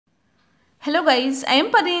Hello guys, I am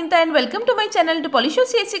Parinita and welcome to my channel to polish your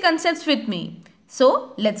CSC concepts with me.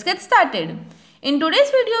 So let's get started. In today's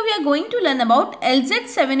video we are going to learn about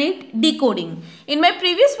LZ78 decoding. In my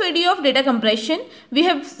previous video of data compression, we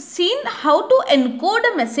have seen how to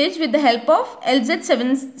encode a message with the help of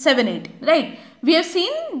LZ78, right? We have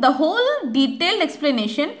seen the whole detailed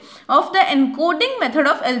explanation of the encoding method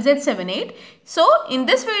of LZ78. So in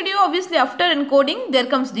this video, obviously after encoding there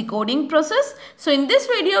comes decoding process. So in this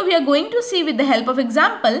video we are going to see with the help of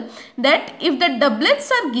example that if the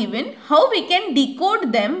doublets are given, how we can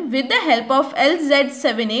decode them with the help of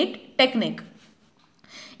LZ78 technique.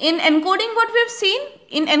 In encoding, what we have seen,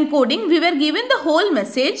 in encoding we were given the whole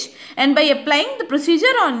message and by applying the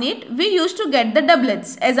procedure on it we used to get the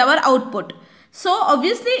doublets as our output. So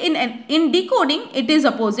obviously in decoding it is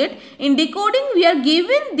opposite. In decoding we are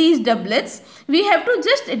given these doublets. We have to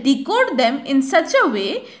just decode them in such a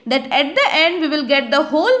way that at the end we will get the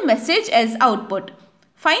whole message as output.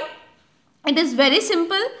 Fine. It is very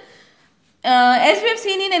simple. As we have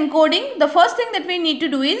seen in encoding, the first thing that we need to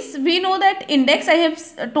do is, we know that index, I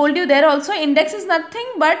have told you there also, index is nothing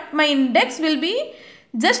but my index will be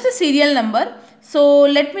just a serial number. So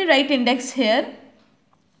let me write index here.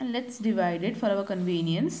 Let's divide it for our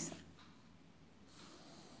convenience.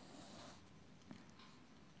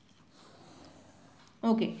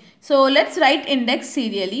 Okay, so let's write index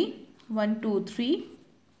serially. 1, 2, 3,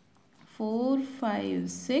 4, 5,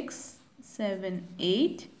 6, 7,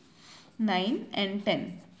 8, 9 and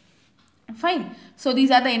 10. Fine. So these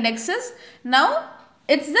are the indexes. Now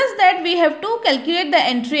it's just that we have to calculate the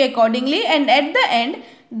entry accordingly, and at the end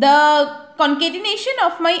the concatenation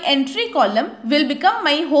of my entry column will become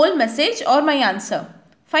my whole message or my answer.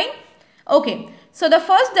 Fine. Okay. So the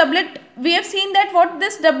first doublet, we have seen that what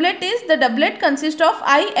this doublet is. The doublet consists of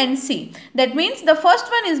I and C. That means the first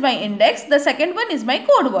one is my index, the second one is my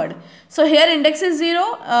code word. So here index is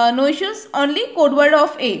 0, no issues, only code word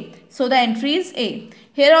of A. So the entry is A.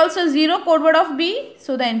 Here also 0 code word of B,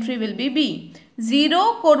 so the entry will be B.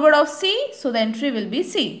 0 code word of C, so the entry will be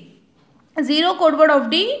C. 0 code word of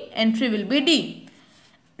D, entry will be D.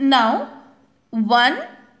 Now 1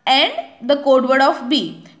 and the code word of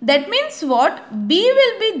B. That means what? B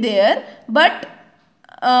will be there, but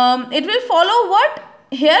it will follow what?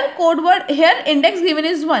 Here code word, here index given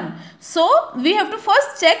is 1. So we have to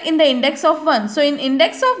first check in the index of 1. So in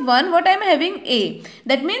index of 1, what I am having? A.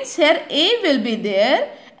 That means here A will be there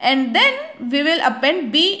and then we will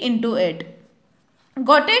append B into it.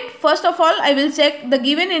 Got it? First of all, I will check the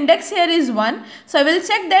given index here is 1. So I will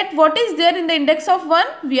check that what is there in the index of 1.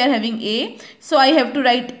 We are having A. So I have to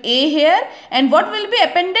write A here. And what will be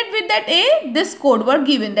appended with that A? This code word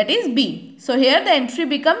given, that is B. So here the entry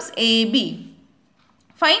becomes AB.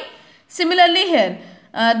 Fine. Similarly here,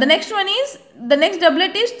 the next one is, the next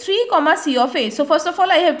doublet is 3, C of A. So first of all,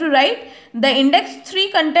 I have to write the index 3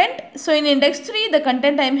 content. So in index 3, the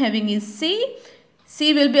content I am having is C.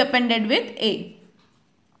 C will be appended with A.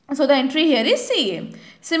 So the entry here is CA.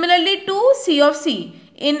 Similarly 2, C of C.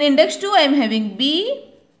 In index 2 I am having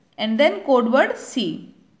B and then code word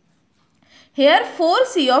C. Here 4,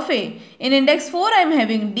 C of A. In index 4 I am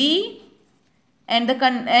having D and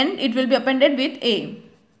it will be appended with A.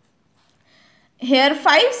 Here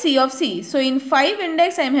 5, C of C. So in 5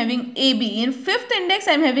 index I am having AB. In 5th index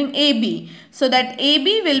I am having AB. So that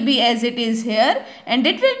AB will be as it is here and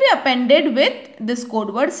it will be appended with this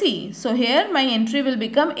code word C. So here my entry will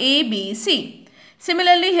become ABC.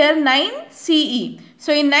 Similarly here 9, CE.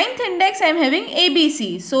 So in 9th index I am having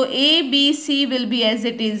ABC. So ABC will be as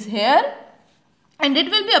it is here and it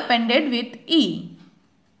will be appended with E.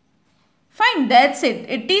 Fine, that's it.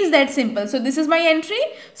 It is that simple. So this is my entry.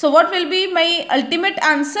 So what will be my ultimate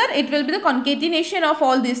answer? It will be the concatenation of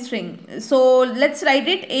all these things. So let's write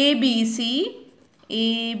it ABC,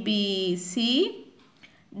 ABC,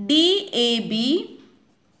 DAB.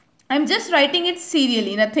 I'm just writing it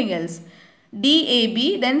serially, nothing else.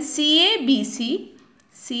 DAB, then CABC,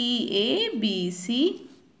 CABC,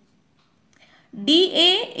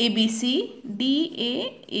 DAABC,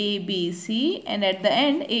 DAABC, and at the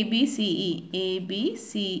end ABCE,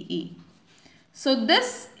 ABCE. So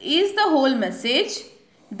this is the whole message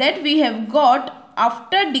that we have got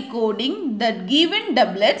after decoding the given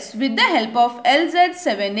doublets with the help of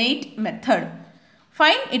LZ78 method.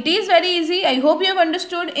 Fine, it is very easy. I hope you have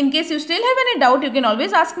understood. In case you still have any doubt, you can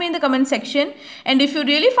always ask me in the comment section. And if you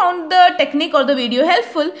really found the technique or the video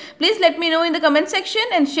helpful, please let me know in the comment section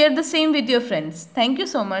and share the same with your friends. Thank you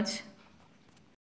so much.